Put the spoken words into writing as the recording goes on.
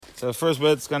So the first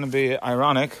bit's going to be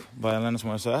Ironic by Alanis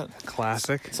Morissette.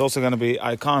 Classic. It's also going to be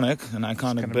Iconic, an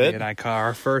iconic bit.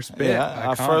 Our first bit. Yeah,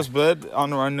 our first bit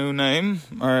under our new name,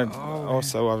 or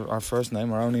also our first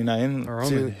name, our only name.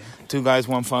 Two guys,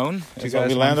 one phone. That's what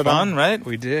we landed on, right?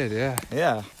 We did, yeah.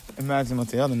 Yeah. Imagine what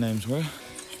the other names were.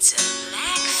 It's a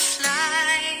black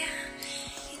fly in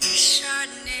your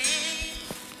Chardonnay.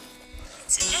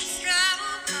 It's a death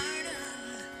row pardon.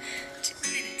 2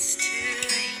 minutes too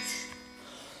late.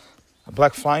 A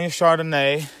black fly in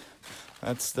Chardonnay.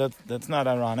 That's not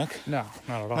ironic. No,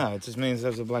 not at all. No, it just means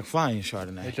there's a black fly in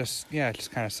Chardonnay. It just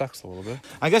kind of sucks a little bit.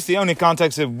 I guess the only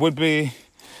context it would be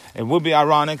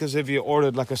ironic is if you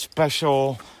ordered like a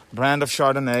special brand of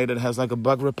Chardonnay that has like a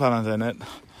bug repellent in it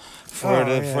for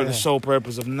the sole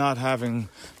purpose of not having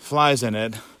flies in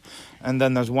it, and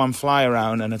then there's one fly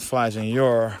around and it flies in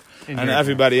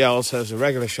everybody else has a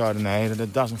regular Chardonnay that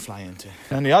it doesn't fly into.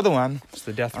 And the other one, it's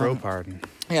the Death Row Pardon.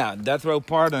 Yeah, Death Row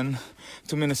Pardon.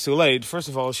 2 minutes too late. First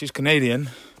of all, she's Canadian,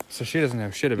 so she doesn't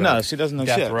know shit about. No, she doesn't know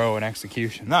death shit. row and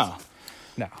execution. No,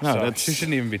 so she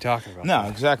shouldn't even be talking about that. No,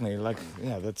 exactly. Like,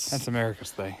 yeah, that's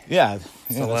America's thing. Yeah,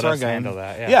 so let us handle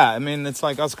that. Yeah, I mean, it's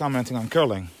like us commenting on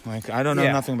curling. Like, I don't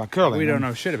know nothing about curling. We don't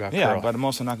know shit about curling. Yeah, but I'm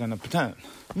also not going to pretend.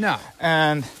 No,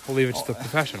 and we'll leave it to the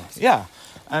professionals. Yeah,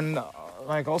 and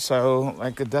like also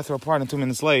like a death row pardon 2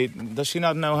 minutes late. Does she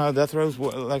not know how death rows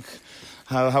like?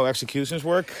 How executions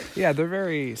work? Yeah, they're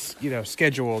very,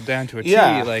 scheduled down to a T.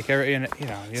 Yeah. Like, you're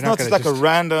it's not like a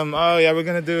random, we're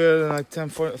going to do it at like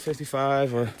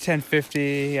 10:55 or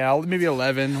 10:50, maybe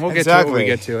 11. We'll get to it when we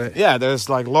get to it. Yeah, there's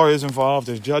like lawyers involved,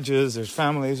 there's judges, there's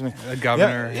families. I mean, a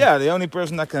governor. Yeah, the only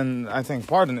person that can, I think,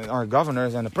 pardon it are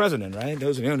governors and the president, right?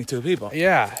 Those are the only two people.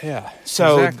 Yeah.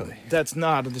 So exactly. That's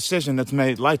not a decision that's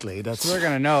made lightly. So they're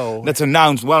going to know. That's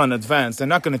announced well in advance. They're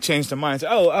not going to change their minds.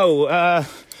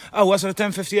 Was it at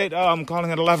 10:58? Oh, I'm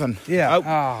calling it 11.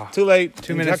 Yeah. Too late.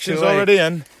 2 minutes too late. Already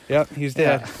in. Yep, he's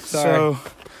dead. Sorry.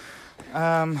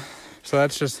 So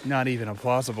that's just not even a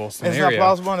plausible scenario. It's not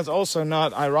plausible, and it's also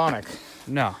not ironic.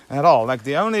 No. At all. Like,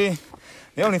 the only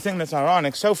thing that's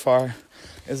ironic so far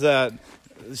is that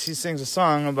she sings a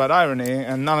song about irony,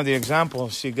 and none of the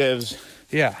examples she gives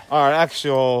are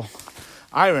actual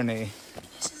irony.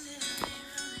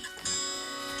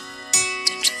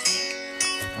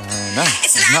 No,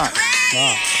 it's not.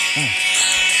 No.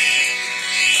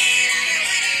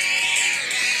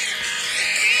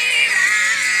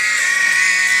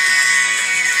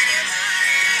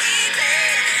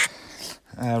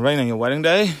 Rain on your wedding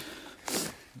day?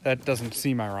 That doesn't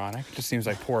seem ironic. It just seems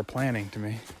like poor planning to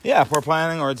me. Yeah, poor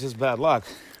planning, or it's just bad luck.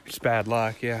 Just bad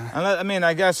luck, yeah. And I mean,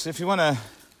 I guess if you want to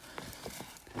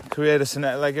create a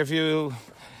scenario, like if you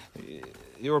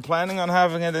were planning on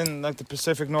having it in like the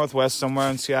Pacific Northwest somewhere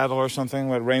in Seattle or something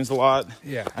where it rains a lot.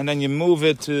 Yeah. And then you move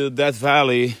it to Death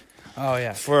Valley. Oh,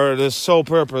 yeah. For the sole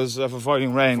purpose of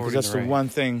avoiding rain, because that's the one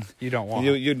thing you don't want.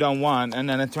 You don't want. And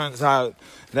then it turns out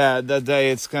that that day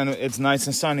it's nice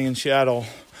and sunny in Seattle.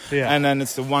 Yeah. And then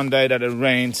it's the one day that it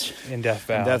rains in Death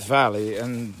Valley.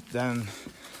 And then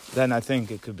I think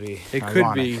it could be It ironic.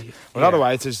 could be. But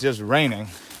otherwise it's just raining.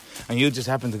 And you just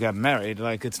happen to get married.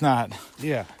 Like, it's not...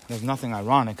 Yeah. There's nothing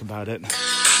ironic about it.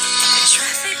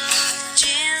 Traffic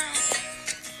jam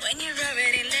when you're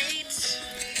already late.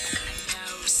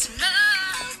 No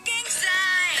smoking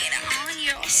sign on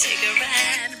your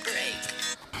cigarette break.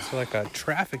 So like a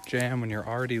traffic jam when you're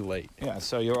already late. Yeah,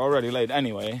 so you're already late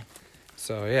anyway.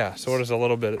 So, so what does a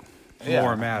little bit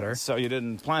more matter? So you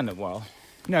didn't plan it well.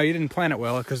 No, you didn't plan it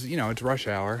well because, it's rush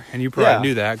hour, and you probably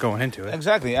knew that going into it.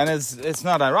 Exactly, and it's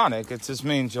not ironic. It just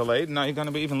means you're late, and now you're going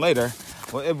to be even later.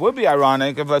 Well, it would be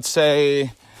ironic if, let's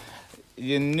say,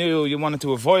 you knew you wanted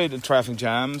to avoid a traffic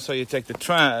jam, so you take the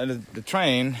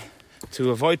train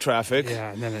to avoid traffic.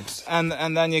 Yeah, and then it's... And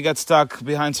then you get stuck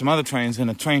behind some other trains in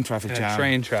a train traffic jam.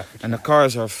 And the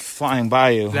cars are flying by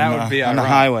you would be on the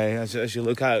highway as you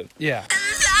look out. Yeah.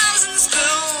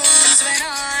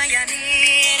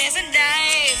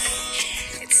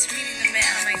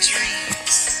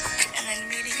 Dreams, and then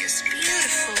meeting his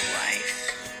beautiful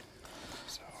wife.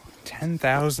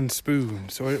 10,000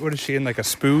 spoons. So what is she in, like a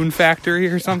spoon factory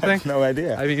or something? I have no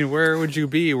idea. I mean, where would you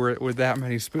be with that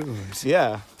many spoons?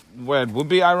 Yeah. Where it would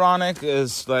be ironic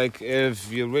is like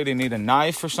if you really need a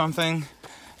knife or something,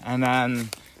 and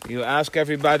then you ask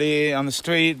everybody on the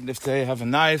street if they have a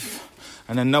knife,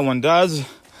 and then no one does.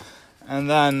 And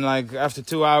then like after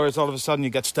 2 hours, all of a sudden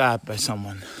you get stabbed by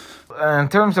someone. In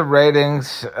terms of ratings,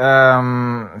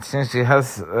 since she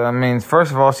has,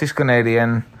 first of all, she's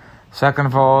Canadian. Second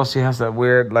of all, she has that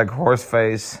weird, like, horse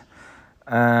face.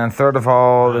 And third of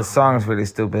all, the song is really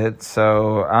stupid.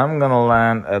 So I'm gonna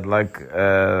land at like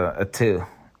a 2.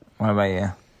 What about you?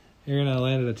 You're gonna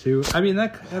land at a 2. I mean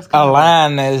that's kind A of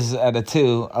land is at a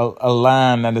 2. A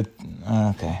land at a.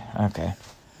 Okay.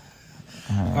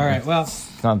 all right. Well,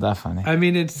 It's not that funny. I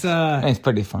mean it's It's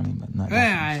pretty funny, but not.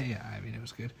 That funny. I mean it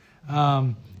was good.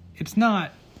 It's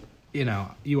not,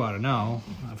 you ought to know,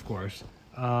 of course.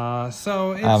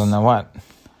 So it's, I don't know what.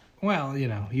 Well,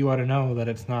 you ought to know that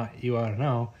it's not. You ought to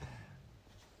know.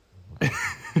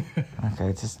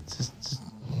 Okay, just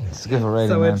give a rating.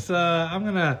 So man. it's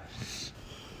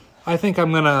I think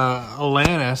I'm gonna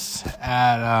land us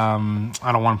at a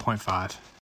 1.5.